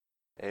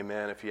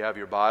Amen. If you have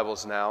your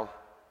Bibles now,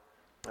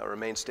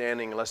 remain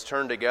standing. Let's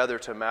turn together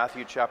to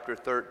Matthew chapter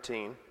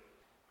 13.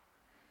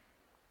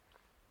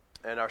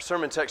 And our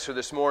sermon text for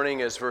this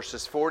morning is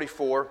verses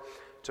 44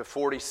 to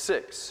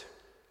 46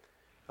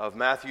 of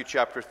Matthew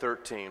chapter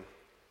 13.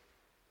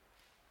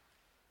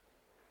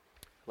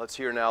 Let's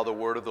hear now the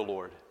word of the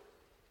Lord.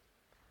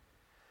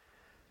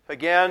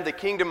 Again, the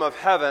kingdom of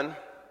heaven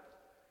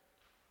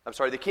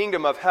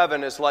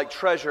is like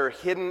treasure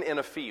hidden in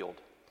a field,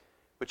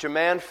 which a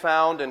man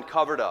found and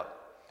covered up.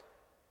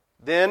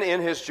 Then in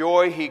his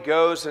joy he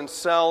goes and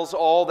sells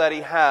all that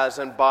he has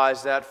and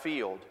buys that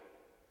field.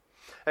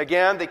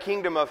 Again, the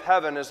kingdom of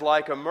heaven is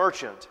like a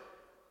merchant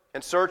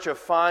in search of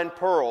fine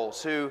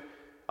pearls, who,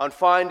 on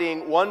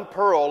finding one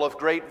pearl of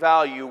great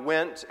value,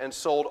 went and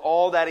sold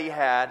all that he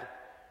had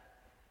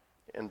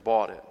and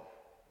bought it.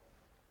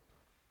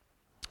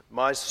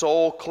 My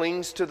soul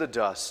clings to the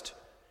dust.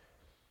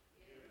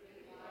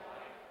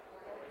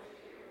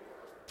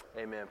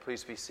 Amen.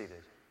 Please be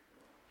seated.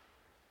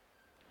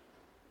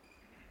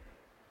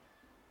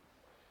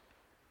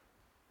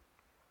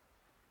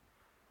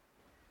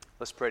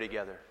 Let's pray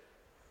together.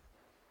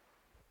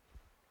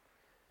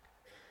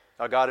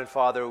 Our God and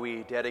Father,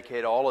 we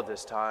dedicate all of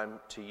this time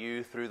to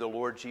you through the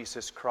Lord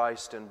Jesus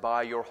Christ and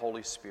by your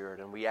Holy Spirit.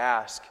 And we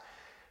ask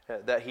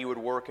that he would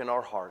work in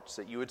our hearts,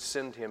 that you would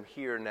send him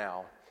here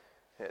now,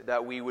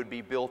 that we would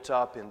be built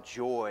up in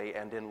joy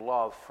and in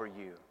love for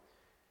you.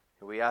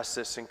 And we ask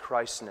this in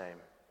Christ's name.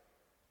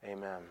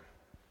 Amen.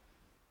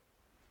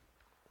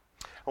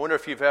 I wonder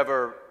if you've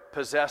ever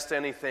possessed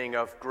anything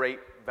of great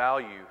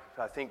value.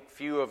 I think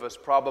few of us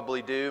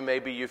probably do.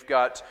 Maybe you've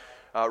got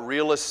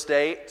real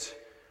estate,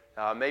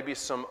 maybe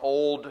some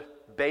old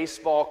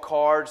baseball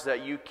cards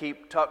that you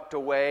keep tucked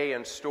away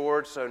and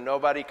stored so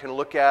nobody can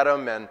look at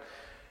them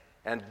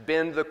and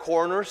bend the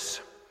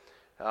corners.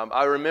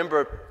 I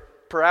remember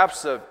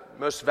perhaps the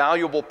most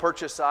valuable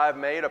purchase I've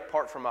made,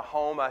 apart from a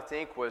home, I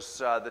think, was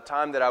the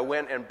time that I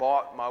went and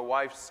bought my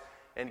wife's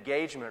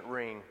engagement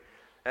ring.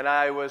 And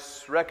I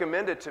was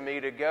recommended to me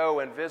to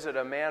go and visit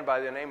a man by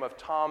the name of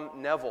Tom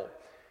Neville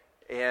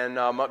in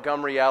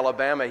Montgomery,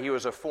 Alabama. He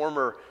was a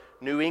former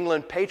New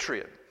England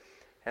Patriot.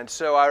 And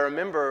so I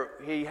remember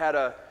he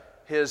had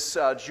his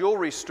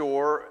jewelry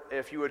store,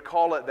 if you would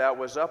call it that,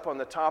 was up on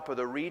the top of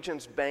the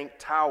Regent's Bank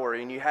Tower,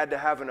 and you had to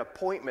have an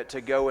appointment to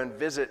go and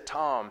visit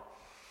Tom.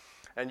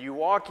 And you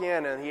walk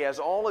in, and he has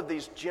all of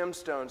these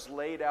gemstones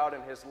laid out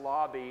in his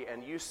lobby,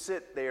 and you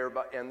sit there,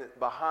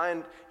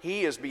 and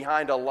he is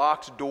behind a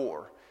locked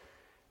door.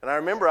 And I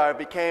remember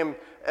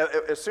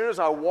as soon as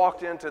I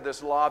walked into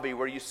this lobby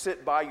where you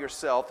sit by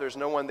yourself, there's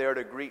no one there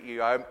to greet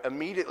you, I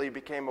immediately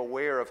became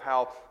aware of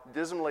how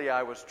dismally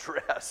I was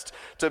dressed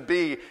to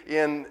be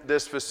in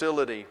this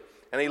facility.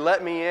 And he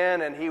let me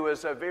in, and he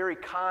was a very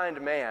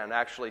kind man,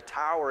 actually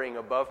towering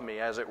above me,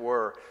 as it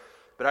were.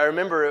 But I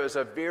remember it was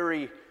a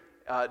very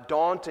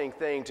daunting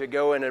thing to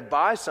go in and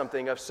buy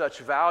something of such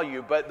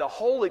value, but the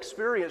whole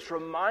experience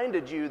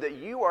reminded you that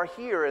you are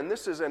here and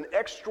this is an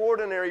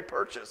extraordinary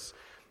purchase,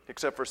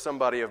 except for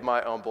somebody of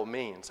my humble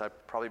means. I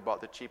probably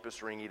bought the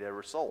cheapest ring he'd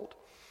ever sold.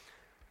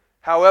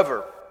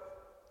 However,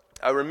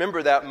 I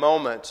remember that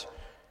moment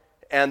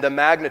and the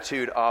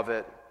magnitude of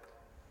it.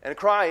 And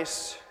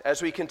Christ,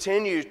 as we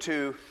continue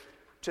to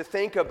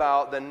think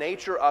about the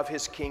nature of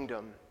his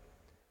kingdom,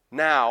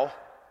 now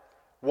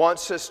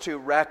wants us to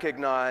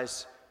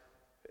recognize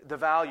the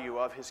value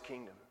of his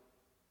kingdom.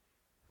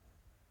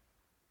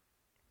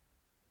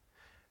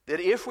 That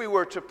if we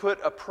were to put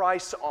a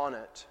price on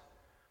it,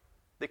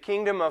 the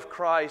kingdom of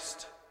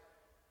Christ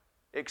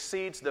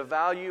exceeds the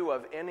value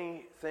of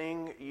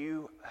anything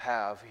you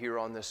have here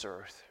on this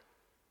earth.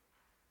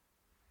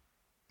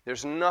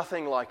 There's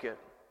nothing like it.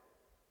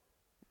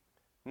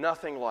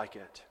 Nothing like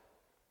it.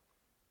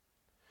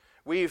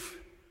 We've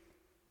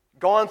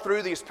gone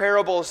through these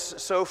parables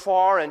so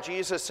far, and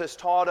Jesus has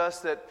taught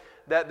us that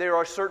there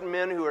are certain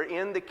men who are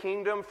in the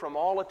kingdom from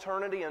all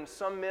eternity and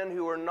some men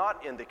who are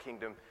not in the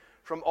kingdom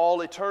from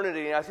all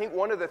eternity. And I think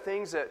one of the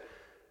things that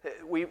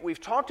we've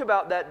talked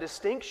about, that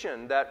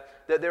distinction, that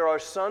there are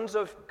sons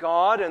of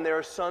God and there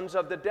are sons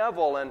of the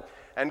devil.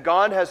 And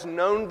God has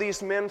known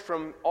these men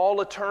from all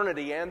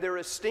eternity, and their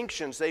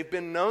distinctions, they've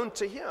been known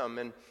to him.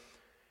 And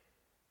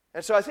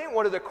so I think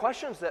one of the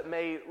questions that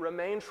may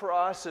remain for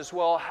us is,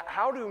 well,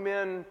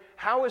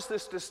 how is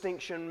this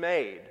distinction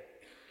made?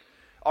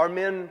 Are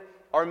men,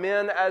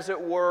 as it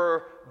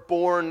were,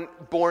 born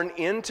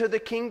into the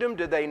kingdom?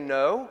 Do they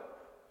know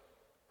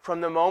from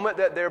the moment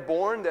that they're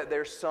born that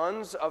they're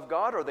sons of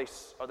God? Are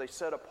they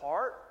set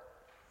apart?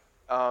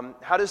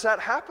 How does that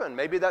happen?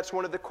 Maybe that's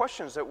one of the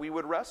questions that we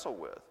would wrestle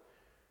with.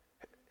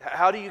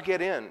 How do you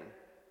get in?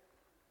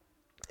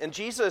 And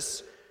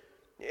Jesus,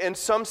 in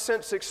some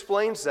sense,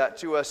 explains that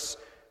to us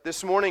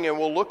this morning, and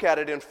we'll look at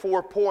it in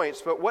 4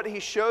 points. But what he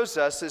shows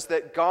us is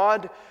that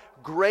God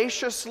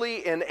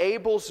graciously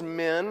enables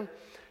men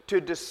to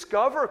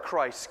discover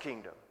Christ's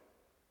kingdom,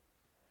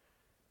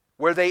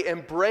 where they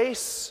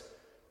embrace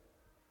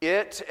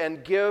it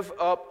and give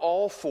up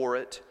all for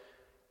it,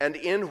 and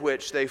in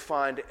which they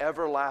find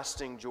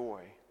everlasting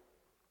joy.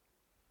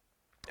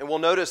 And we'll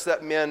notice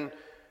that men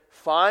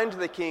find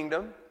the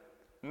kingdom,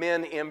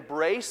 men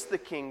embrace the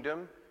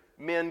kingdom,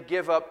 men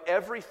give up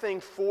everything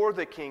for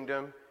the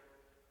kingdom,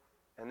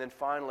 and then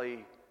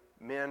finally,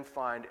 men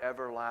find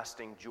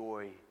everlasting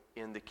joy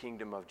in the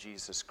kingdom of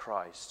Jesus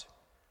Christ.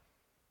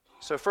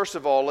 So first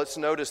of all, let's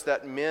notice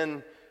that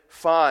men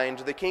find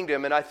the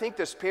kingdom. And I think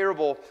this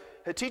parable,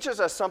 it teaches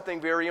us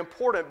something very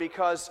important,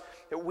 because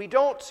we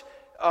don't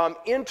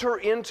enter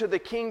into the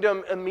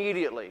kingdom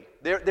immediately.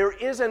 There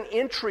is an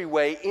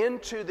entryway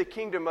into the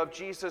kingdom of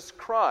Jesus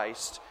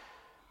Christ.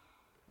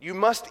 You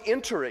must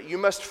enter it. You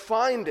must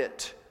find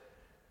it.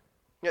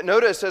 Yet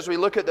notice, as we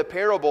look at the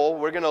parable,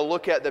 we're going to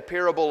look at the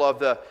parable of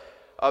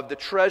the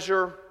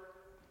treasure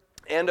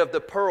and of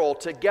the pearl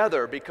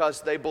together,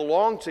 because they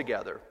belong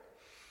together.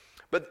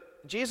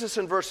 But Jesus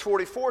in verse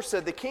 44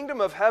 said, "The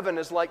kingdom of heaven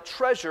is like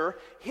treasure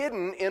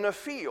hidden in a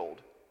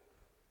field,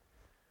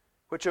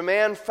 which a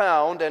man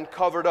found and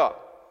covered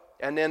up."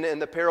 And then in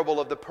the parable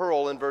of the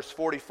pearl in verse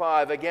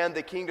 45, again,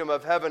 the kingdom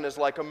of heaven is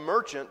like a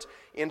merchant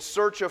in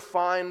search of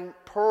fine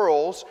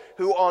pearls,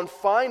 who on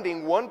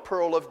finding one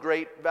pearl of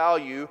great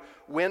value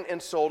went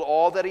and sold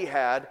all that he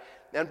had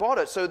and bought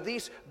it. So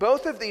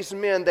both of these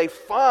men, they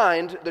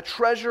find the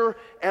treasure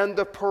and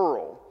the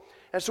pearl.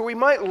 And so we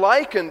might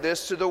liken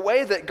this to the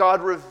way that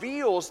God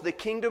reveals the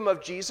kingdom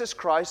of Jesus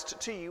Christ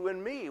to you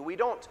and me. We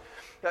don't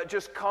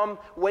just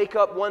wake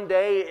up one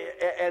day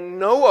and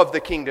know of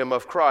the kingdom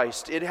of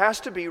Christ. It has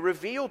to be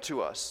revealed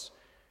to us.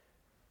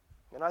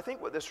 And I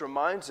think what this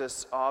reminds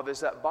us of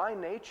is that by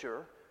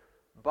nature,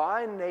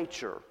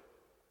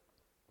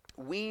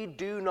 we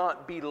do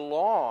not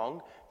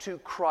belong to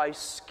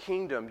Christ's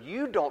kingdom.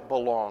 You don't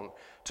belong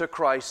to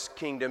Christ's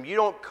kingdom. You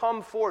don't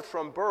come forth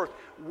from birth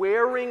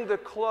wearing the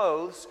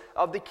clothes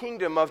of the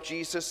kingdom of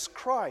Jesus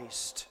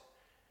Christ.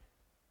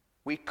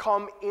 We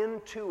come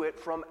into it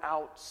from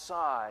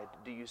outside,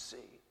 do you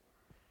see?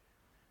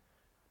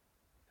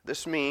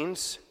 This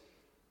means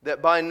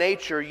that by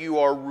nature you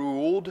are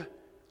ruled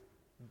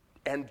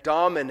and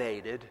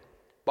dominated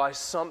by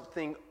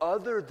something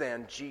other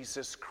than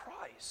Jesus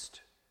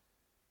Christ.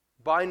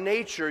 By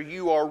nature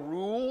you are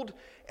ruled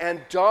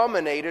and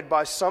dominated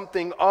by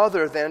something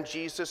other than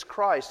Jesus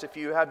Christ. If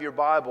you have your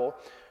Bible,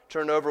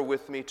 turn over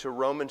with me to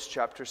Romans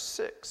chapter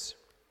 6.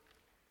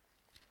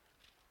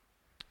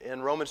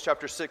 In Romans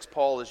chapter 6,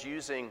 Paul is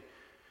using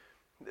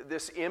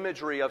this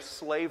imagery of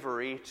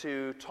slavery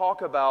to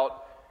talk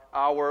about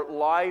our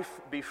life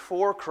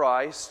before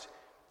Christ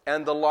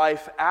and the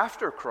life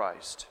after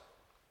Christ.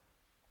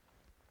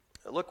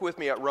 Look with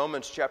me at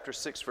Romans chapter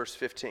 6, verse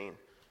 15.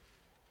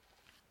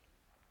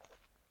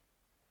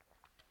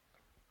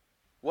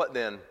 What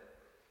then?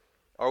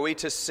 Are we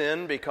to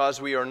sin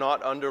because we are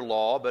not under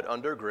law but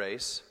under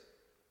grace?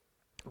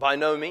 By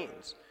no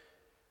means.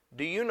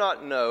 Do you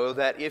not know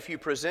that if you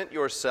present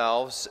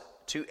yourselves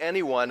to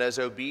anyone as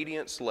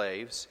obedient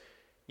slaves,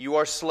 you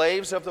are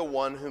slaves of the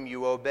one whom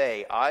you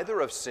obey,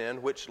 either of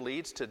sin, which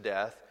leads to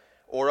death,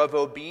 or of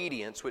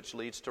obedience, which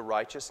leads to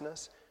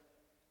righteousness?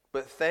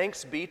 But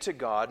thanks be to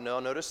God, now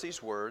notice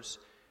these words,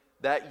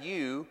 that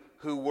you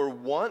who were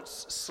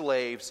once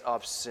slaves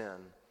of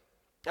sin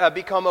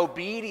become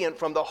obedient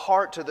from the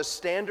heart to the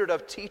standard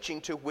of teaching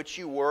to which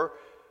you were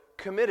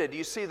committed.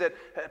 You see that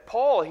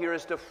Paul here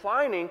is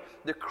defining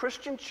the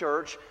Christian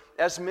church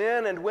as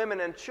men and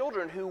women and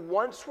children who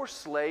once were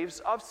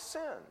slaves of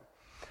sin.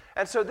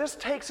 And so this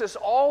takes us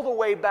all the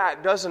way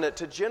back, doesn't it,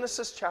 to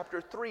Genesis chapter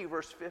 3,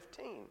 verse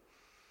 15.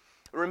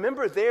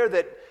 Remember there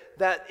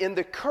that in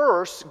the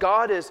curse,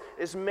 God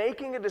is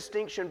making a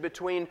distinction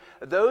between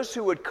those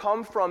who would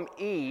come from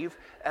Eve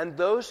and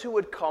those who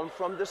would come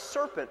from the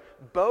serpent.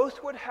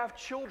 Both would have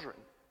children.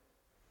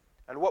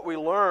 And what we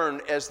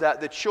learn is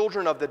that the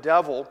children of the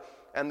devil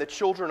and the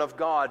children of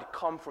God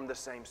come from the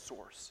same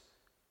source.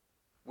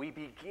 We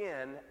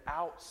begin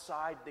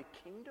outside the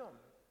kingdom.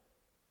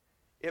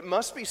 It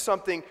must be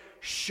something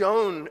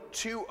shown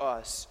to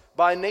us.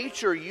 By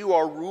nature, you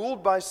are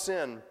ruled by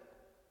sin.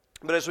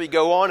 But as we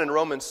go on in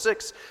Romans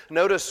 6,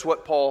 notice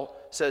what Paul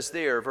says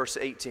there, verse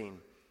 18.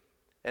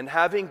 And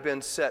having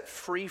been set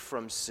free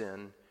from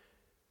sin,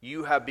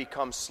 you have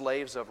become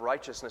slaves of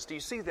righteousness. Do you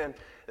see then,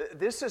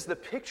 this is the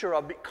picture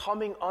of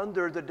coming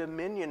under the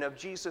dominion of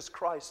Jesus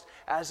Christ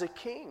as a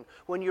king.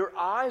 When your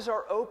eyes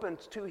are opened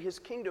to his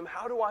kingdom,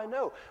 how do I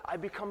know? I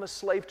become a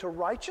slave to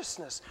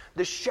righteousness.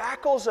 The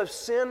shackles of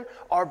sin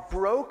are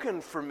broken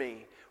for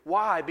me.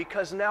 Why?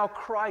 Because now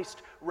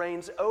Christ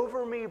reigns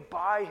over me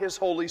by his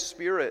Holy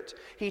Spirit.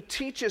 He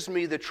teaches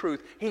me the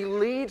truth. He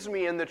leads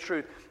me in the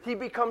truth. He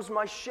becomes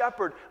my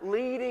shepherd,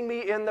 leading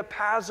me in the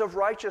paths of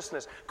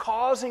righteousness,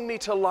 causing me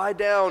to lie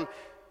down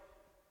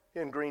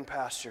in green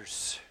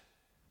pastures.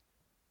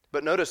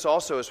 But notice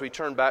also as we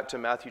turn back to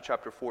Matthew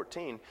chapter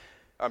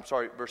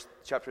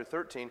chapter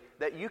 13,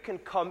 that you can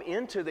come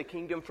into the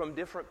kingdom from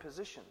different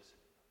positions.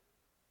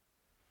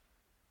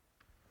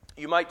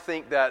 You might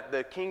think that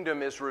the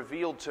kingdom is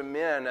revealed to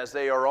men as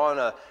they are on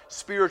a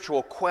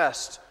spiritual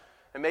quest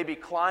and maybe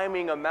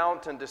climbing a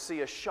mountain to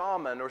see a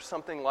shaman or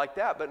something like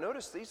that. But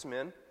notice these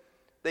men,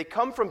 they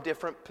come from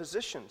different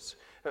positions.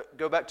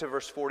 Go back to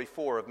verse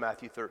 44 of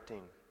Matthew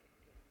 13.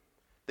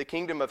 The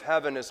kingdom of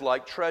heaven is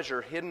like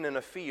treasure hidden in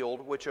a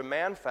field, which a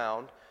man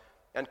found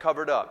and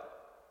covered up.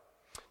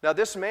 Now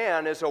this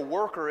man is a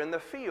worker in the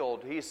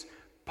field. He's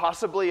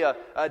possibly a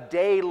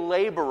day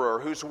laborer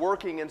who's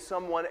working in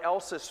someone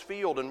else's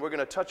field, and we're going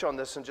to touch on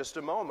this in just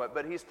a moment.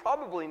 But he's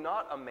probably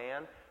not a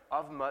man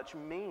of much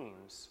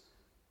means.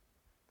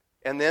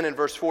 And then in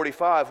verse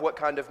 45, what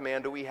kind of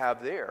man do we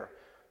have there?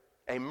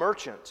 A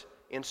merchant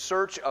in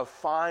search of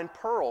fine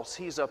pearls.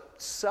 He's a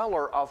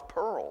seller of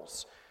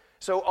pearls.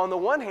 So on the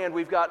one hand,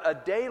 we've got a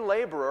day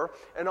laborer,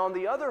 and on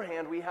the other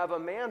hand, we have a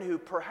man who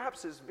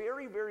perhaps is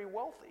very, very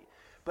wealthy.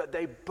 But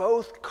they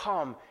both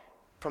come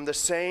from the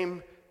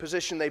same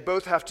position. They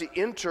both have to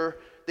enter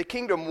the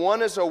kingdom.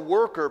 One is a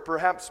worker,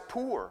 perhaps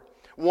poor.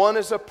 One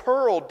is a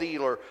pearl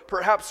dealer,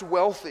 perhaps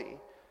wealthy.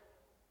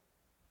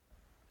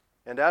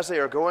 And as they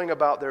are going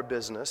about their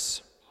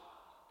business,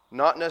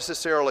 not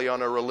necessarily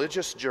on a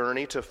religious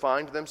journey to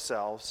find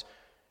themselves,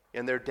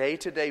 in their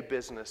day-to-day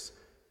business,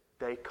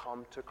 they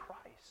come to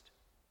Christ.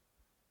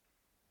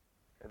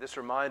 And this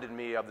reminded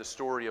me of the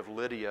story of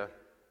Lydia.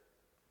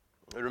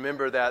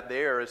 Remember that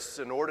there, it's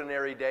an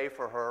ordinary day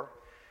for her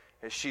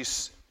as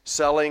she's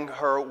selling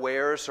her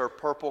wares, her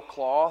purple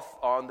cloth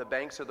on the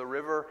banks of the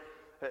river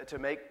to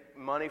make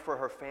money for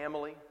her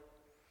family.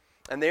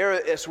 And there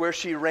is where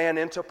she ran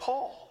into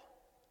Paul.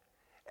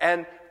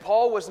 And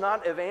Paul was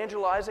not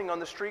evangelizing on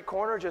the street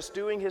corner, just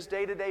doing his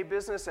day-to-day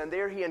business. And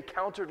there he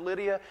encountered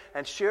Lydia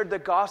and shared the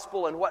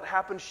gospel. And what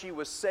happened? She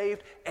was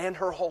saved and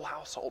her whole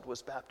household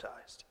was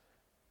baptized.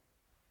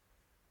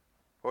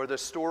 Or the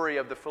story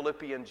of the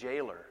Philippian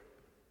jailer.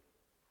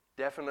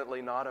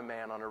 Definitely not a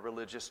man on a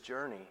religious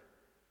journey.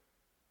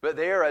 But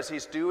there, as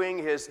he's doing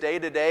his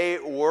day-to-day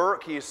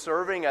work, he's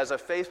serving as a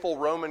faithful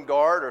Roman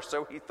guard, or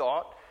so he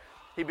thought.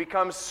 He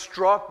becomes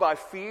struck by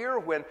fear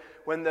when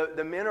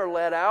the men are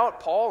led out,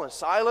 Paul and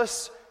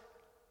Silas.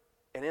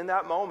 And in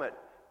that moment,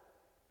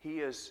 he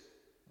is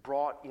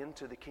brought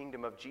into the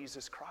kingdom of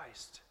Jesus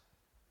Christ.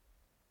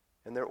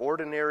 In their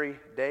ordinary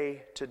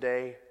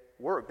day-to-day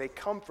work, they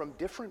come from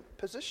different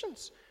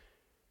positions.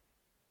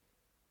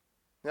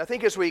 And I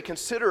think as we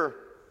consider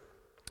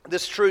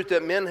this truth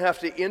that men have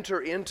to enter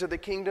into the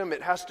kingdom,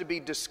 it has to be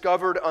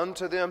discovered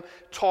unto them,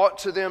 taught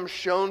to them,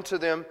 shown to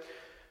them.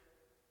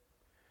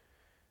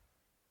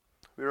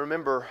 We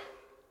remember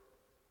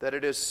that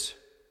it is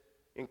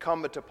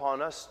incumbent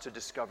upon us to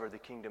discover the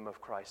kingdom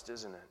of Christ,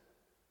 isn't it?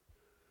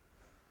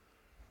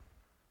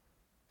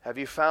 Have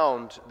you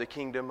found the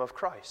kingdom of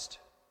Christ?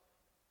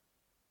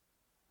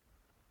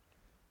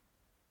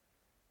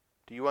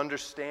 Do you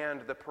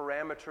understand the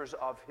parameters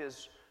of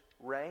His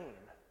reign?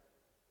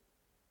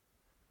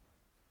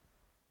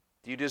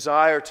 Do you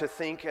desire to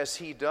think as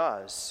He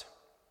does?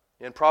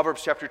 In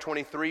Proverbs chapter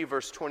 23,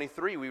 verse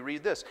 23, we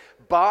read this: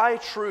 "Buy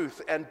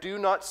truth and do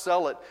not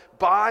sell it.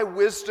 Buy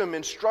wisdom,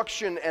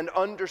 instruction, and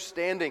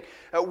understanding."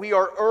 We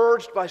are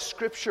urged by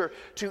Scripture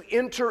to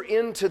enter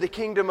into the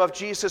kingdom of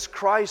Jesus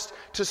Christ,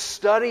 to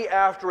study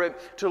after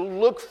it, to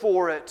look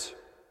for it.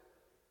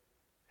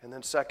 And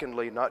then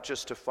secondly, not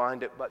just to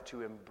find it, but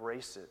to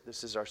embrace it.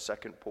 This is our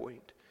second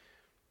point.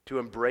 To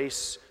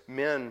embrace,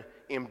 men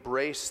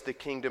embrace the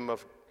kingdom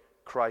of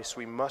Christ.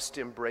 We must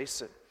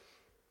embrace it.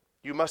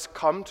 You must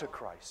come to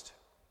Christ.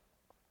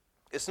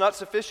 It's not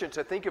sufficient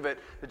to think of it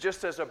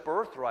just as a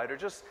birthright or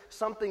just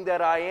something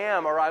that I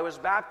am, or I was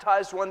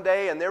baptized one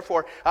day and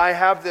therefore I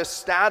have this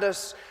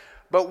status.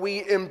 But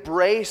we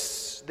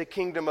embrace the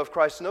kingdom of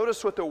Christ.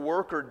 Notice what the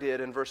worker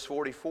did in verse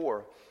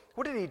 44.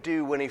 What did he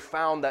do when he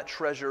found that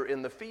treasure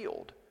in the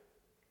field?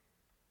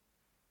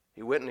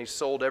 He went and he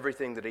sold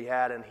everything that he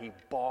had and he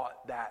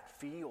bought that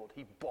field.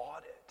 He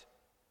bought it.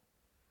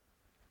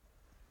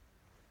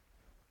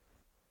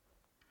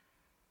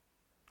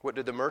 What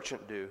did the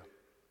merchant do?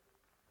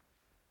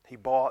 He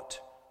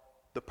bought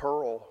the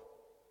pearl.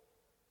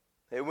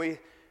 And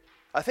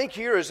I think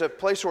here is a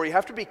place where you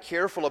have to be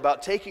careful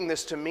about taking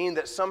this to mean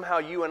that somehow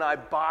you and I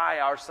buy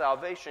our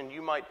salvation.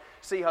 You might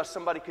see how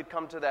somebody could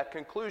come to that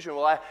conclusion.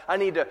 Well, I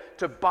need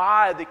to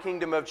buy the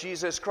kingdom of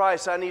Jesus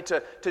Christ. I need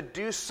to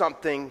do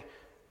something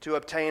to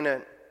obtain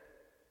it.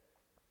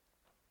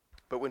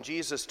 But when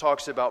Jesus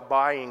talks about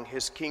buying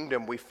His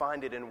kingdom, we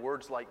find it in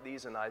words like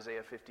these in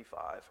Isaiah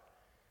 55.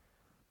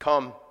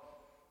 "Come,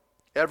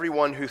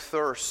 everyone who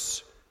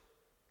thirsts,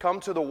 come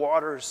to the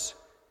waters,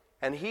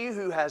 and he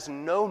who has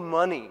no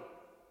money,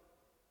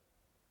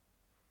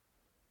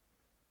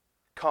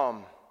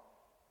 come,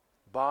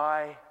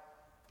 buy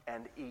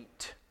and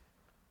eat.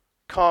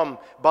 Come,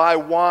 buy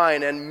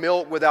wine and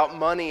milk without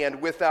money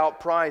and without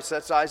price."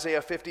 That's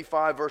Isaiah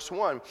 55, verse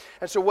 1.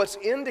 And so what's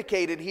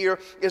indicated here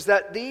is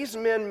that these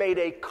men made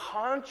a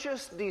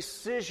conscious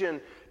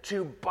decision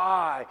to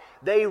buy.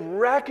 They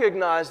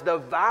recognized the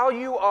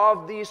value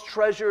of these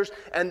treasures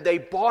and they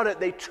bought it.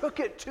 They took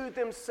it to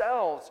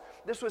themselves.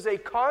 This was a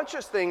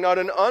conscious thing, not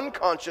an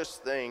unconscious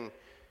thing.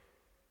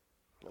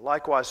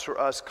 Likewise, for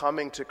us,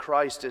 coming to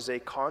Christ is a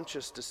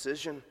conscious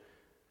decision.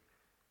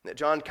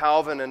 John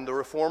Calvin and the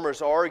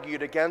Reformers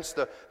argued against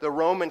the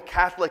Roman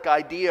Catholic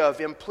idea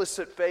of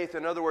implicit faith.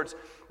 In other words,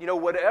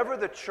 whatever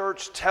the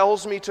church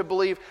tells me to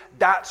believe,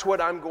 that's what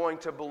I'm going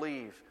to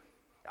believe.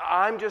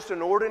 I'm just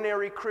an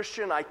ordinary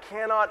Christian. I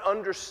cannot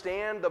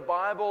understand the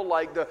Bible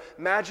like the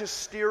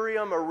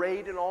magisterium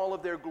arrayed in all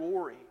of their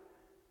glory.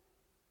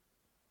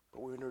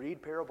 But when we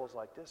read parables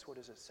like this, what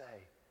does it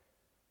say?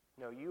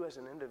 No, you as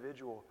an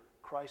individual,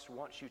 Christ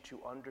wants you to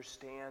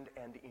understand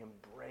and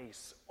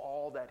embrace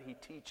all that He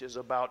teaches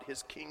about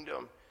His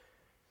kingdom.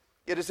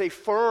 It is a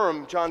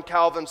firm, John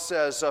Calvin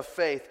says, of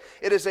faith.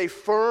 It is a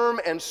firm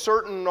and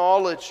certain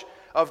knowledge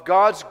of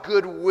God's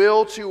good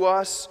will to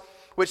us,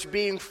 which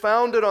being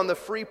founded on the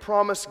free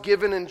promise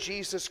given in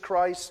Jesus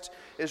Christ,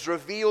 is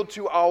revealed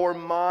to our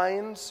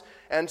minds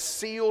and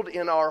sealed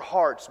in our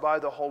hearts by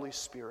the Holy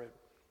Spirit.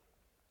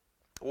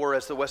 Or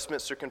as the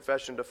Westminster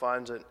Confession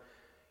defines it,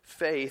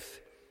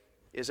 faith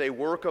is a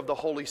work of the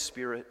Holy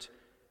Spirit,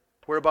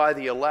 whereby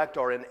the elect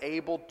are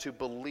enabled to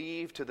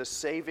believe to the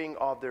saving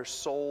of their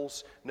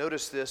souls.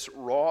 Notice this,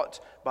 wrought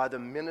by the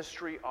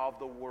ministry of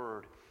the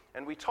Word.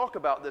 And we talk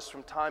about this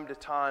from time to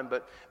time,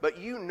 but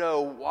you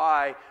know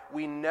why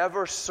we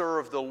never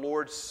serve the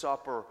Lord's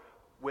Supper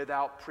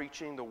without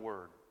preaching the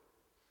Word.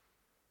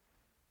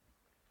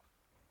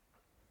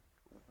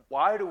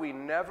 Why do we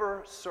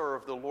never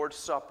serve the Lord's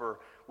Supper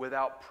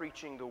without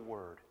preaching the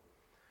Word?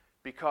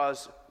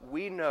 Because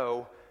we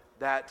know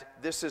that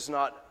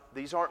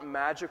these aren't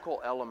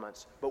magical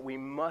elements, but we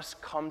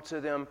must come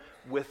to them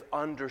with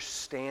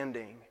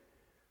understanding.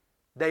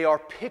 They are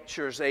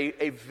pictures,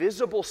 a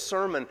visible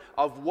sermon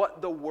of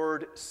what the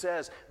Word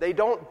says. They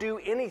don't do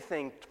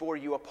anything for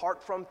you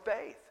apart from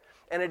faith.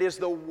 And it is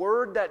the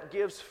Word that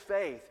gives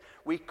faith.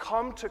 We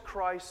come to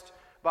Christ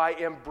by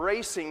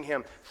embracing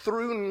Him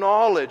through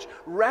knowledge,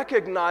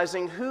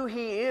 recognizing who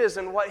He is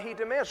and what He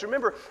demands.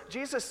 Remember,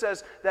 Jesus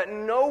says that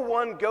no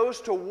one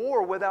goes to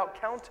war without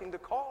counting the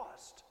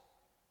cost.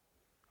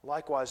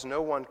 Likewise,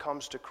 no one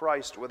comes to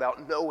Christ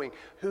without knowing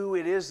who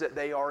it is that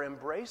they are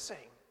embracing.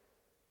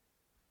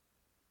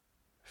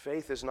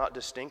 Faith is not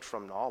distinct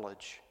from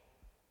knowledge.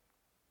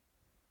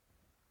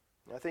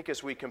 I think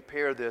as we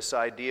compare this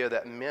idea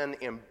that men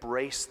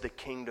embrace the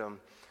kingdom,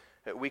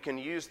 we can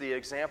use the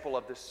example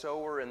of the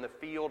sower in the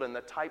field and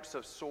the types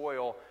of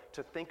soil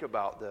to think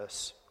about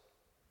this.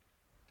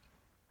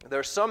 There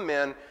are some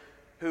men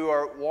who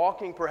are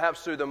walking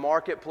perhaps through the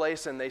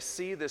marketplace and they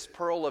see this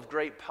pearl of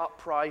great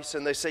price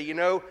and they say,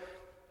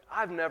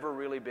 I've never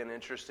really been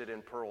interested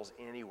in pearls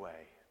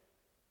anyway.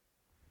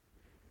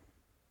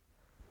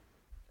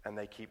 And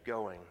they keep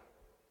going.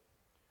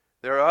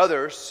 There are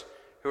others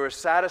who are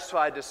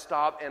satisfied to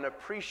stop and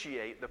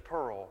appreciate the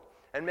pearl.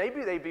 And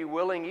maybe they'd be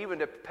willing even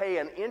to pay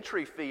an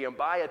entry fee and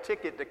buy a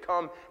ticket to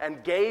come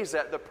and gaze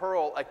at the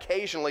pearl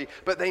occasionally,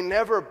 but they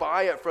never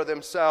buy it for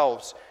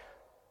themselves.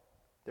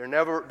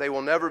 They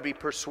will never be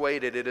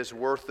persuaded it is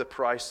worth the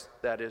price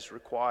that is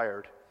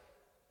required.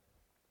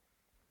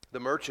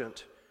 The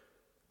merchant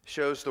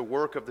shows the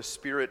work of the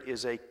Spirit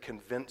is a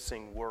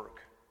convincing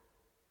work.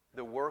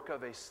 The work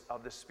of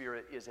the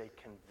Spirit is a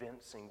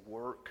convincing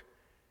work.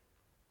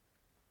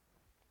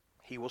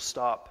 He will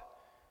stop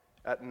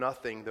at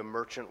nothing, the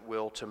merchant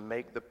will, to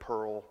make the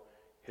pearl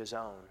his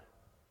own.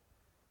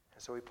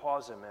 And so we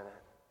pause a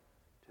minute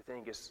to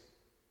think,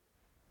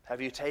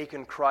 have you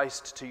taken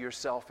Christ to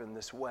yourself in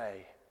this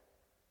way?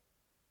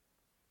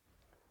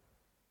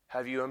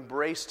 Have you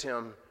embraced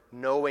Him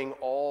knowing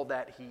all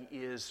that He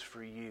is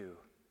for you?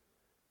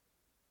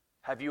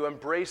 Have you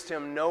embraced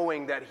Him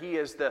knowing that He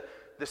is the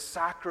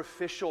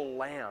sacrificial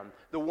lamb,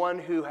 the one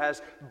who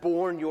has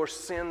borne your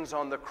sins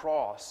on the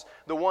cross,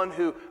 the one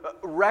who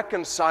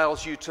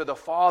reconciles you to the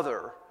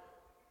Father?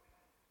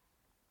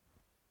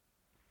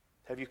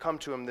 Have you come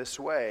to Him this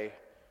way?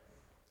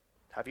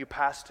 Have you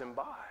passed Him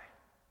by?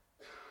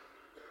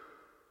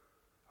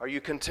 Are you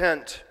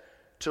content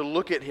to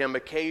look at Him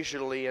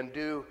occasionally and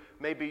do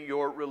maybe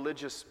your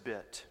religious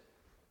bit?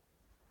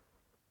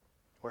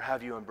 Or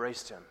have you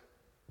embraced Him?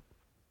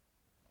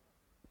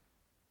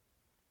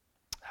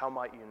 How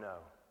might you know?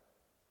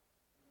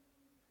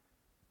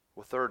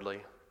 Well, thirdly,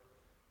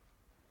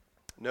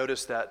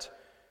 notice that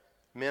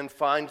men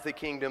find the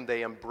kingdom,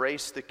 they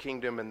embrace the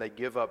kingdom, and they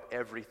give up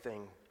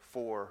everything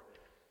for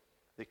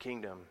the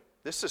kingdom.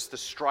 This is the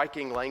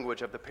striking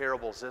language of the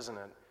parables, isn't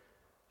it?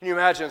 Can you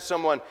imagine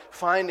someone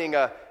finding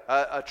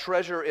a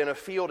treasure in a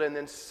field and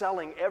then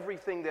selling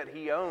everything that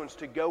he owns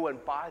to go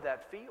and buy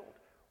that field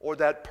or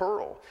that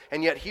pearl?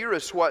 And yet here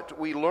is what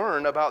we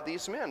learn about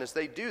these men, is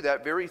they do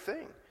that very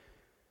thing.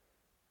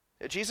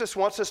 Jesus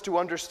wants us to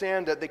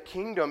understand that the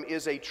kingdom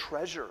is a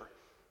treasure.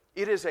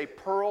 It is a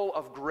pearl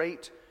of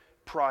great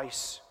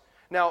price.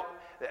 Now,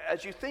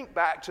 as you think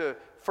back to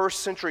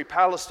first century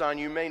Palestine,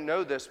 you may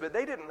know this, but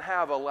they didn't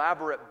have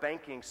elaborate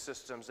banking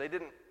systems. They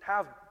didn't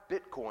have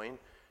Bitcoin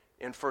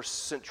in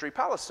first century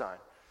Palestine.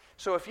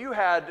 So if you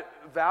had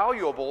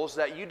valuables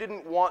that you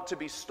didn't want to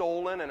be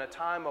stolen in a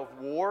time of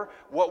war,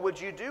 what would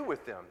you do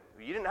with them?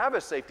 You didn't have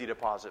a safety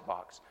deposit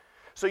box.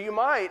 So you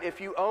might,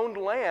 if you owned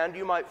land,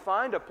 you might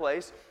find a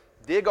place,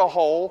 dig a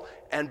hole,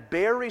 and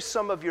bury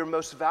some of your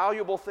most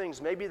valuable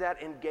things. Maybe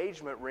that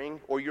engagement ring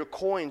or your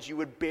coins, you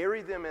would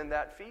bury them in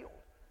that field.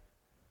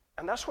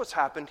 And that's what's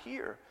happened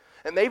here.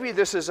 And maybe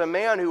this is a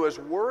man who is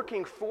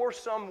working for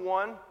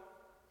someone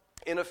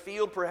in a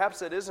field perhaps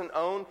that isn't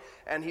owned,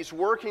 and he's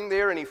working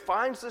there and he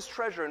finds this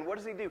treasure, and what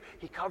does he do?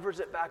 He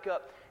covers it back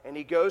up and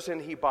he goes and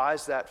he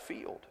buys that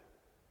field.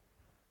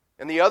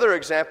 In the other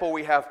example,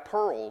 we have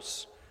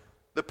pearls,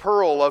 the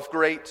pearl of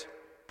great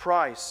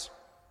price.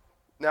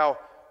 Now,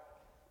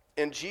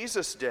 in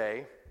Jesus'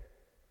 day,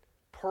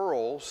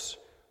 pearls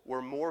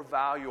were more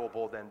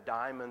valuable than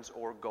diamonds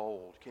or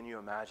gold. Can you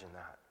imagine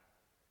that?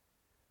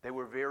 They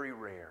were very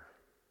rare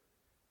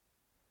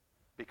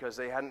because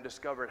they hadn't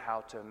discovered how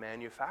to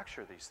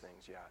manufacture these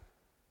things yet.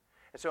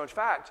 And so, in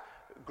fact,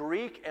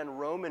 Greek and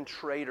Roman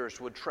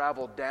traders would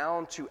travel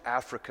down to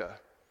Africa,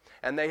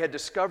 and they had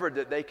discovered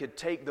that they could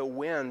take the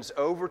winds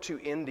over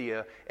to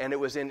India, and it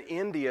was in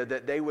India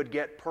that they would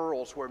get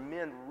pearls, where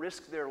men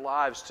risked their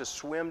lives to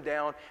swim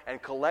down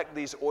and collect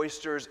these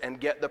oysters and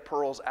get the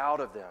pearls out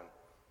of them.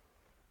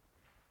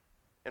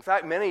 In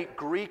fact, many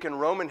Greek and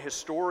Roman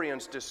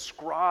historians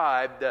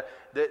describe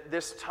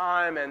this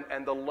time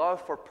and the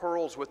love for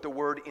pearls with the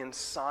word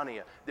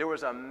insania. There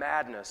was a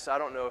madness. I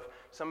don't know if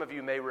some of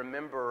you may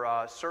remember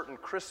certain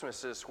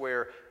Christmases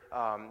where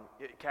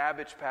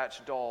Cabbage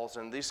Patch dolls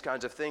and these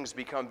kinds of things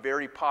become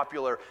very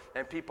popular,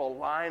 and people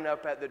line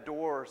up at the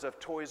doors of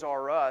Toys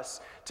R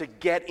Us to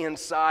get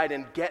inside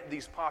and get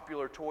these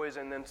popular toys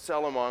and then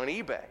sell them on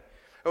eBay.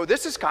 Oh,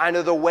 this is kind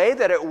of the way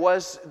that it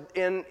was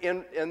in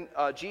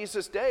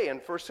Jesus' day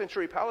in first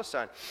century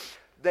Palestine.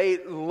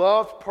 They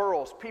loved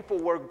pearls. People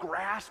were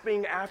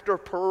grasping after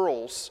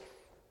pearls.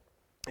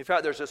 In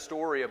fact, there's a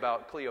story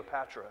about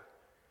Cleopatra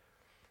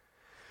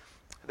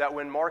that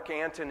when Mark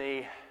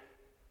Antony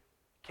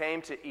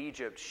came to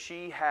Egypt,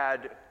 she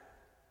had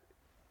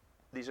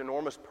these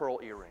enormous pearl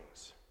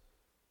earrings.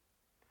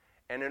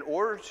 And in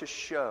order to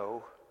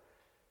show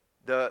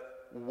the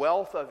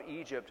wealth of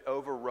Egypt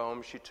over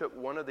Rome, she took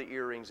one of the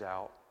earrings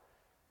out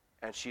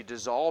and she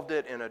dissolved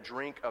it in a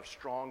drink of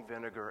strong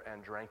vinegar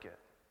and drank it.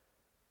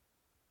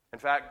 In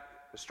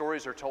fact, the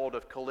stories are told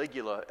of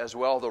Caligula as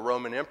well, the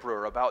Roman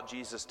emperor, about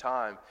Jesus'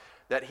 time,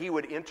 that he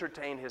would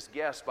entertain his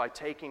guests by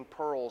taking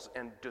pearls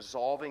and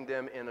dissolving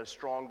them in a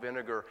strong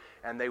vinegar,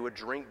 and they would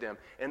drink them.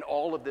 And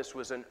all of this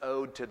was an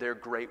ode to their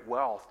great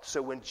wealth.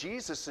 So when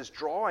Jesus is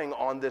drawing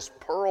on this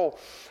pearl,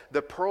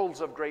 the pearls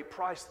of great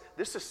price,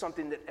 this is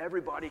something that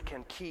everybody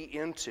can key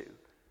into.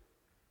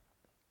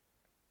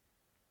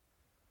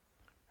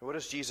 And what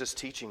is Jesus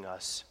teaching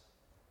us?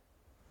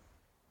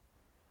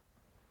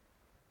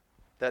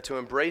 That to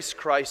embrace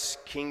Christ's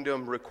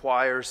kingdom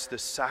requires the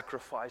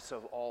sacrifice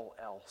of all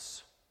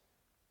else.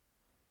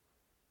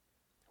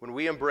 When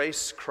we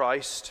embrace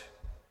Christ,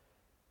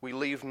 we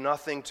leave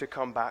nothing to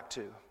come back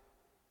to.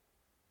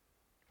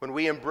 When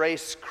we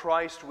embrace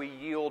Christ, we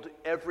yield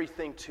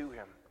everything to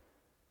Him.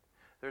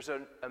 There's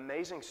an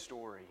amazing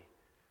story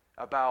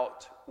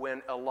about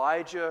when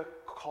Elijah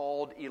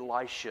called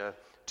Elisha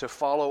to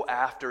follow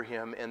after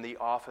him in the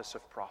office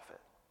of prophet.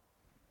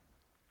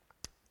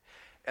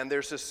 And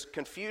there's this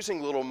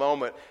confusing little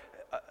moment.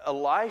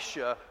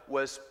 Elisha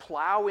was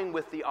plowing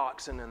with the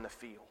oxen in the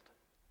field.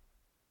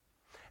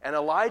 And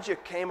Elijah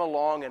came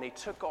along and he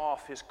took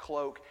off his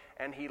cloak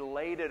and he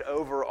laid it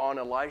over on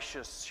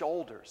Elisha's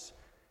shoulders.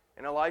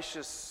 And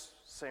Elisha's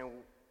saying,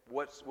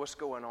 what's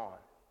going on?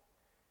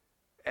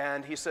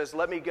 And he says,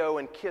 let me go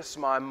and kiss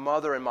my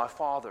mother and my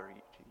father.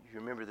 You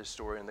remember this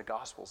story in the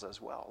Gospels as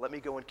well. Let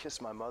me go and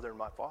kiss my mother and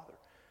my father.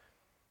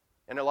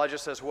 And Elijah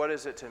says, what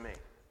is it to me?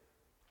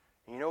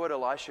 And you know what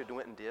Elisha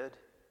went and did?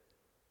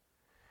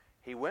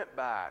 He went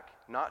back,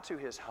 not to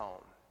his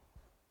home.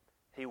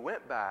 He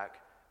went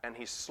back and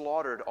he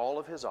slaughtered all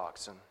of his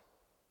oxen,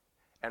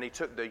 and he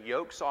took the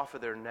yokes off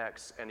of their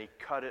necks and he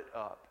cut it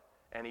up,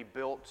 and he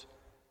built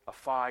a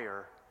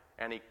fire,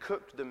 and he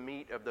cooked the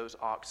meat of those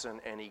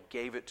oxen and he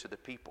gave it to the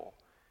people.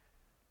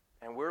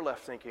 And we're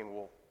left thinking,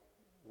 well,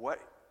 what?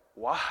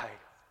 Why?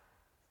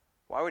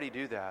 Why would he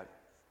do that?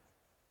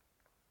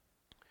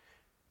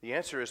 The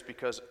answer is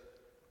because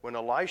when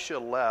Elisha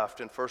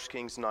left in 1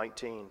 Kings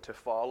 19 to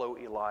follow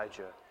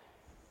Elijah,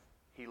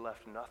 he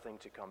left nothing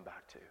to come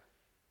back to.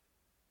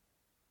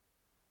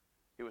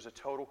 It was a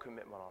total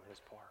commitment on his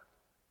part.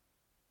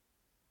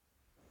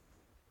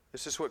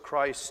 This is what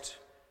Christ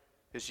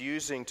is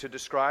using to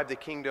describe the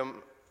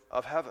kingdom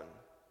of heaven.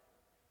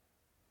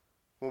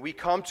 When we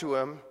come to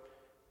Him,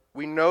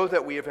 we know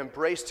that we have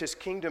embraced His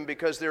kingdom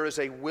because there is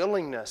a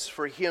willingness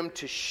for Him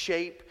to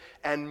shape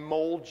and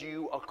mold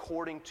you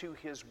according to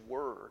His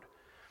word.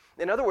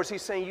 In other words,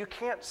 he's saying you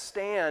can't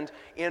stand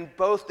in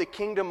both the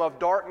kingdom of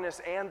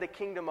darkness and the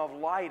kingdom of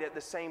light at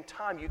the same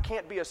time. You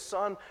can't be a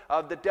son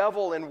of the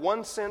devil in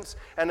one sense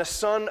and a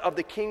son of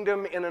the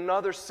kingdom in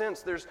another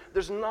sense.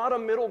 There's not a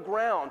middle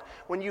ground.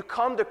 When you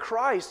come to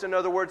Christ, in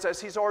other words,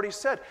 as he's already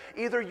said,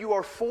 either you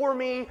are for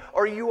me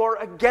or you are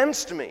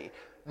against me.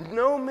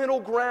 No middle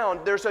ground.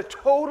 There's a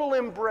total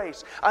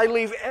embrace. I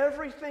leave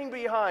everything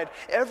behind.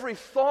 Every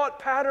thought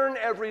pattern,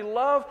 every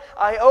love.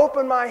 I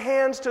open my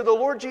hands to the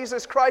Lord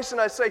Jesus Christ and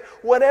I say,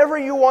 whatever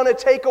you want to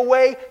take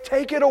away,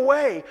 take it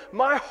away.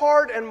 My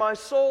heart and my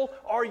soul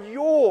are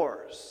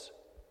yours.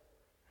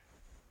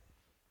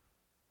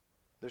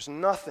 There's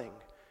nothing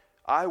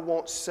I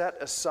won't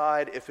set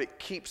aside if it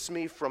keeps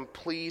me from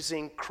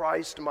pleasing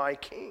Christ my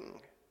King.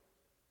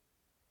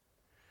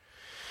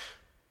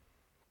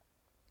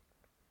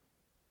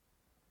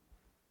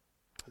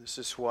 This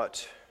is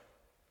what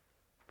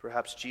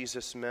perhaps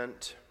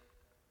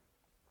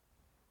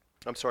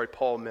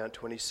Paul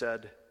meant when he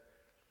said,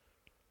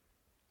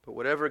 but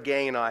whatever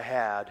gain I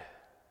had,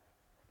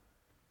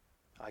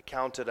 I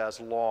counted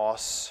as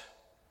loss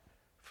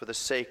for the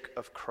sake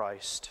of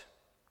Christ.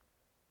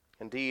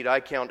 Indeed, I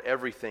count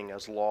everything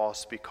as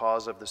loss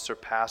because of the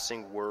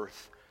surpassing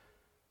worth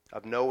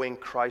of knowing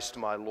Christ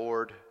my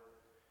Lord.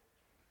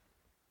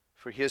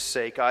 For his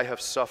sake, I have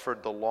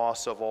suffered the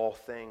loss of all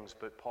things.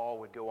 But Paul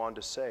would go on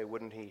to say,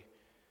 wouldn't he,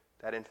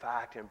 that in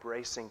fact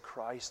embracing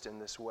Christ in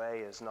this way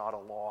is not a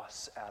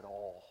loss at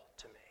all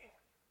to me.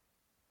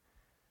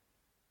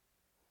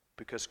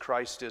 Because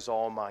Christ is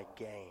all my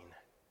gain.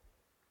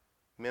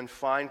 Men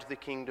find the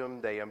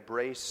kingdom, they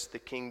embrace the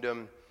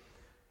kingdom,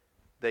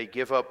 they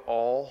give up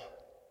all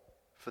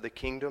for the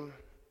kingdom,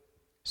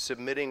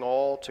 submitting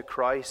all to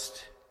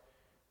Christ.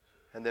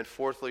 And then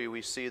fourthly,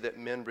 we see that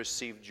men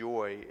receive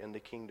joy in the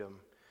kingdom.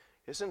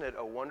 Isn't it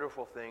a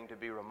wonderful thing to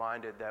be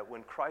reminded that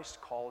when Christ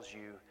calls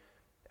you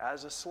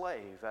as a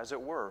slave, as it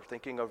were,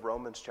 thinking of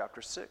Romans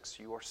chapter 6,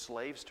 you are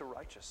slaves to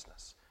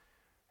righteousness,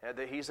 and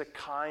that he's a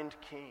kind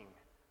king,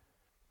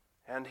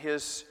 and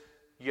his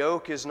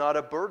yoke is not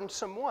a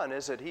burdensome one,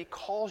 is it? He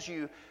calls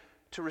you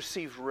to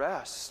receive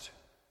rest.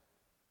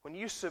 When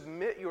you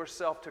submit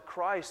yourself to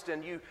Christ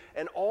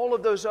and all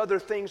of those other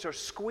things are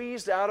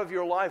squeezed out of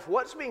your life,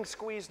 what's being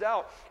squeezed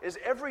out is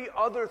every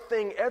other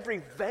thing, every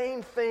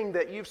vain thing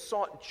that you've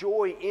sought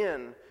joy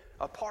in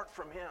apart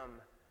from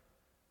him.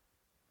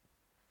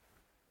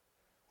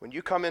 When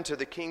you come into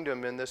the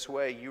kingdom in this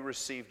way, you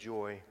receive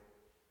joy.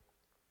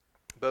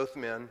 Both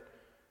men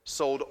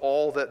sold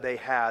all that they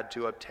had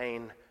to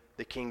obtain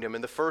the kingdom.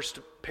 In the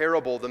first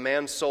parable, the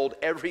man sold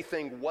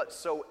everything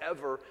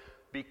whatsoever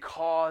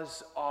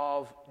because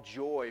of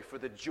joy, for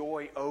the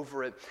joy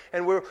over it.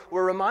 And we're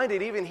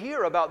reminded even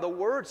here about the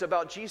words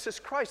about Jesus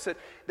Christ,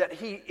 that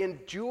he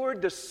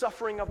endured the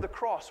suffering of the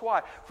cross.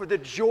 Why? For the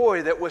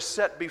joy that was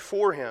set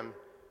before him.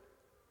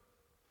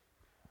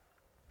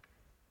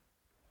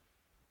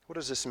 What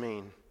does this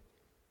mean?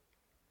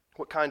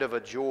 What kind of a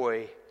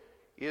joy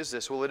is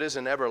this? Well, it is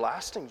an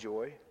everlasting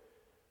joy.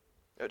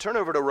 Turn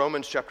over to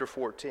Romans chapter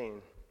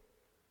 14.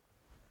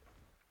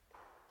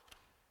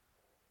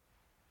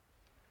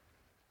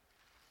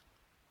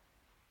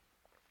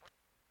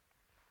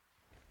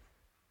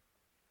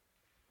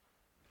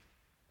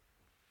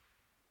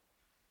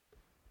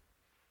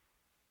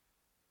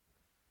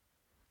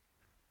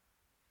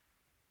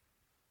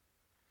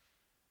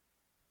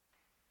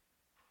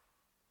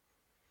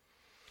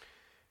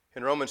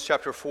 In Romans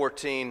chapter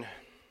 14,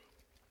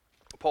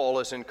 Paul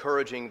is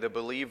encouraging the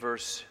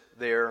believers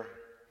there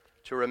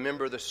to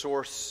remember the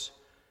source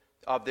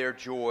of their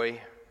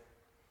joy,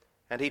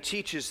 and he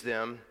teaches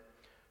them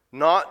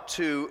not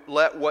to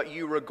let what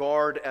you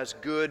regard as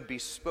good be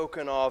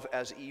spoken of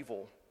as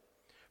evil.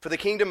 For the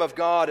kingdom of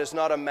God is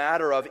not a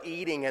matter of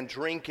eating and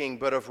drinking,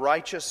 but of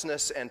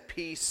righteousness and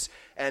peace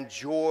and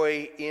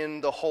joy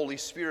in the Holy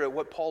Spirit.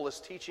 What Paul is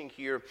teaching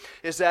here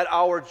is that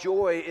our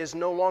joy is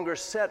no longer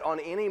set on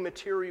any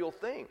material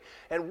thing.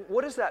 And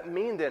what does that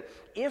mean then?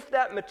 If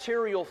that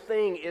material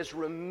thing is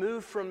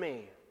removed from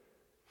me,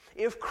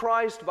 if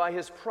Christ, by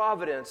his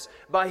providence,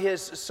 by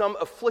some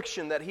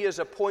affliction that he has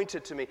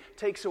appointed to me,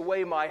 takes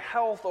away my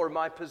health or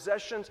my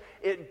possessions,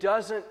 it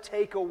doesn't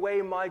take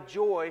away my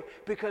joy,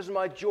 because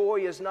my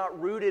joy is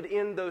not rooted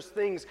in those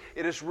things.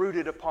 It is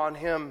rooted upon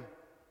him.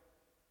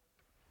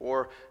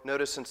 Or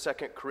notice in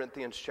 2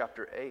 Corinthians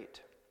chapter 8.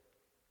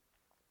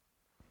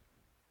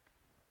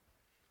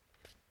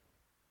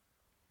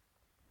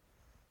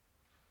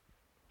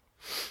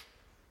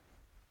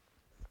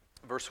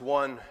 Verse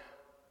 1.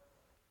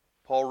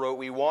 Paul wrote,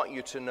 "We want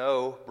you to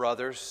know,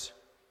 brothers,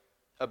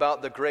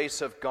 about the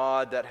grace of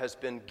God that has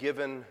been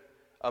given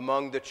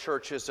among the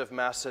churches of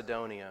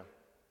Macedonia.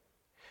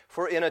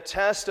 For in a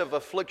test of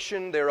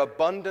affliction, their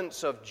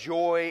abundance of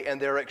joy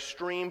and their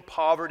extreme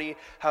poverty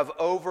have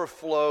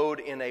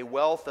overflowed in a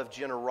wealth of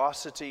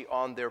generosity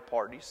on their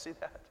part." Do you see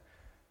that?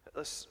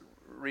 Let's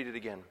read it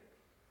again.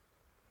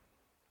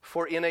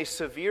 For in a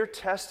severe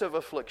test of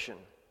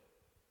affliction,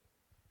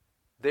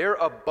 their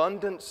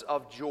abundance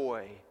of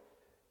joy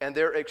and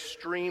their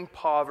extreme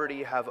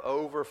poverty have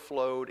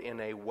overflowed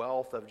in a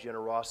wealth of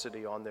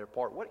generosity on their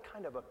part. What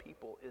kind of a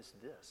people is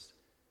this?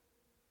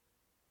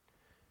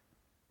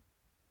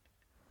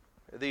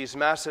 These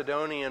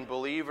Macedonian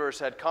believers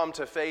had come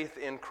to faith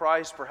in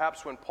Christ,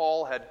 perhaps when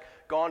Paul had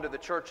gone to the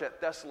church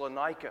at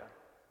Thessalonica.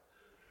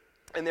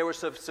 And there was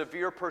some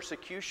severe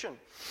persecution.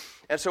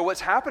 And so what's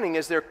happening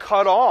is they're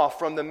cut off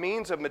from the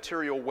means of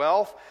material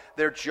wealth,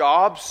 their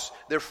jobs,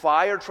 they're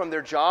fired from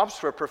their jobs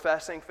for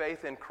professing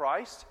faith in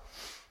Christ.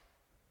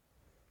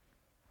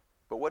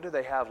 But what do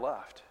they have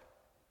left?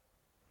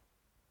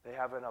 They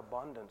have an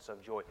abundance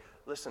of joy.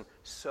 Listen,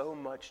 so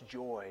much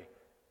joy,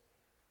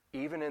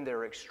 even in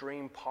their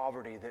extreme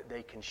poverty, that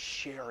they can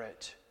share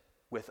it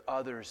with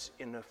others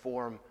in the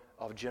form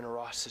of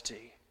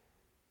generosity.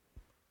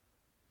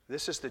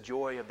 This is the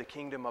joy of the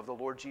kingdom of the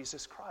Lord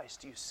Jesus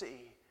Christ, you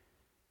see.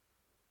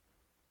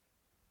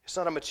 It's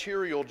not a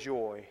material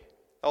joy,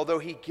 although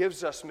He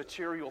gives us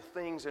material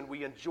things and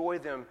we enjoy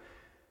them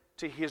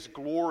to His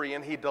glory,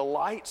 and He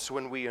delights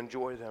when we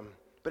enjoy them.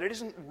 But it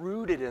isn't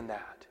rooted in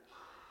that.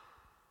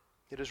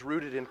 It is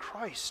rooted in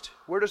Christ.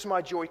 Where does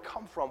my joy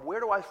come from? Where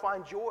do I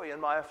find joy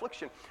in my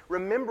affliction?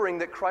 Remembering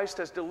that Christ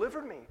has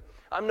delivered me.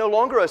 I'm no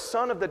longer a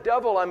son of the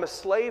devil. I'm a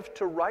slave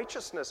to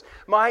righteousness.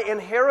 My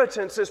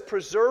inheritance is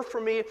preserved for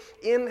me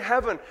in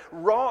heaven.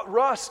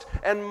 Rust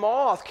and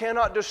moth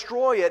cannot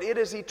destroy it. It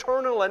is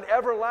eternal and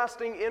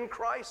everlasting in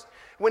Christ.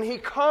 When He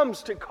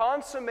comes to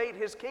consummate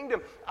His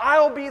kingdom,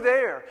 I'll be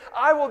there.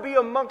 I will be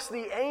amongst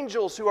the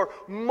angels who are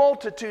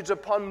multitudes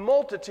upon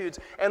multitudes,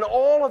 and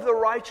all of the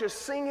righteous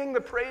singing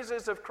the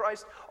praises of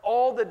Christ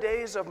all the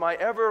days of my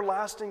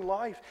everlasting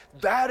life.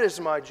 That is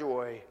my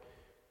joy,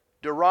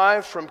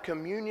 derived from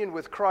communion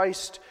with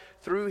Christ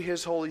through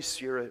His Holy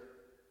Spirit.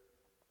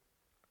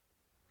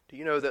 Do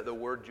you know that the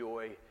word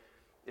joy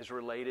is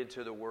related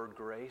to the word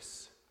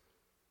grace?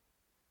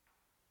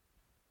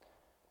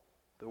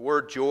 The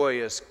word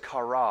joy is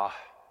chara,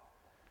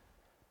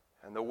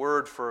 and the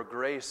word for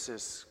grace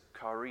is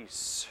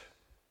charis.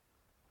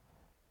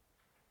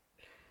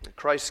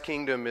 Christ's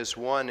kingdom is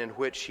one in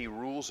which He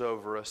rules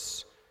over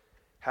us,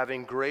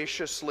 having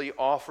graciously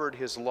offered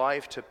His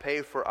life to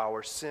pay for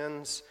our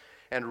sins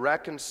and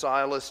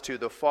reconcile us to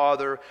the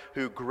Father,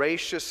 who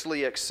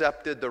graciously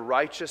accepted the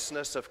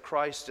righteousness of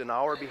Christ in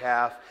our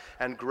behalf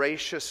and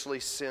graciously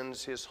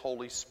sends His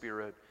Holy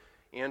Spirit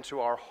into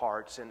our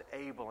hearts,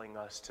 enabling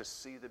us to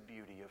see the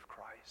beauty of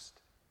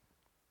Christ.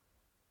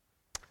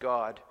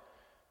 God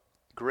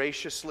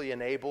graciously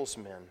enables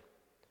men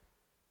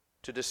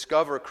to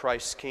discover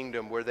Christ's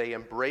kingdom, where they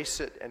embrace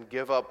it and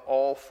give up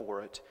all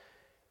for it,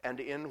 and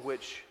in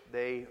which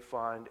they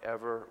find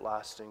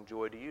everlasting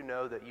joy. Do you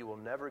know that you will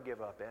never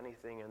give up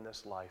anything in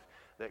this life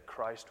that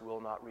Christ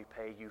will not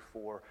repay you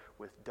for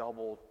with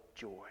double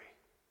joy?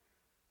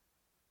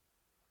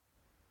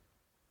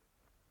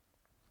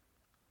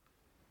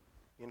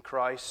 In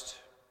Christ,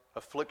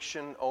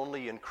 affliction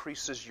only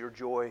increases your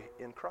joy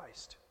in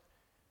Christ.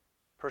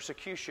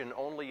 Persecution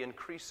only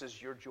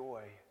increases your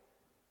joy.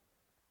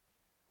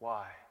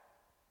 Why?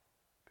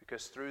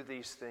 Because through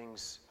these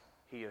things,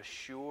 He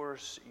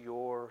assures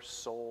your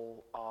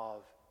soul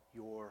of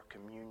your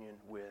communion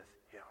with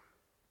Him.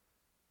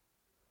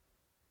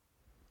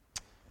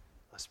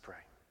 Let's pray.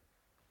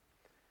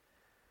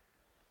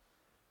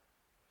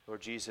 Lord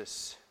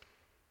Jesus,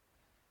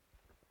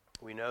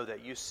 we know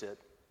that You sit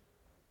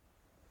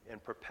in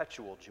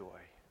perpetual joy.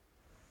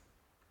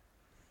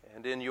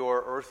 And in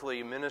Your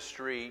earthly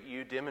ministry,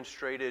 You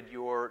demonstrated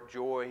Your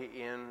joy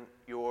in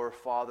Your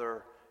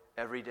Father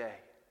every day.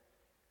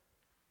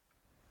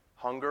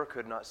 Hunger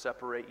could not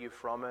separate You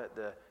from it.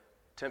 The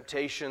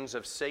temptations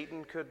of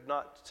Satan could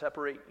not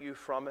separate You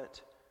from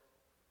it.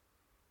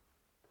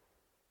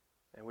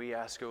 And we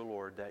ask, O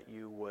Lord, that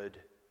You would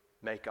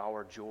make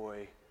our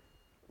joy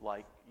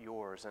like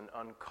Yours, an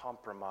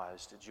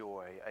uncompromised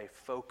joy, a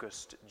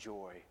focused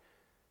joy.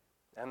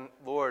 And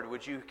Lord,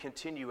 would You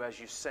continue as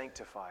You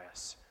sanctify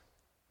us.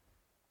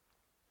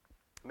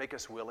 Make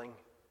us willing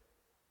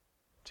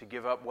to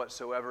give up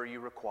whatsoever You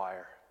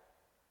require.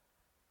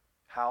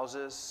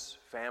 Houses,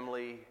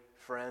 family,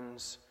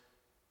 friends,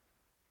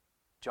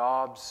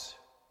 jobs,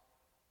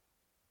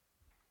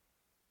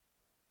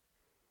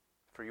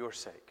 for Your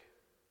sake.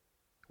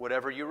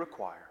 Whatever You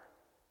require,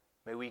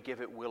 may we give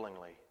it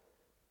willingly,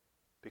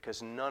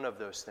 because none of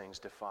those things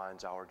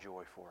defines our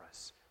joy for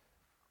us.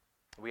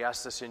 We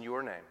ask this in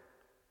Your name.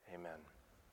 Amen.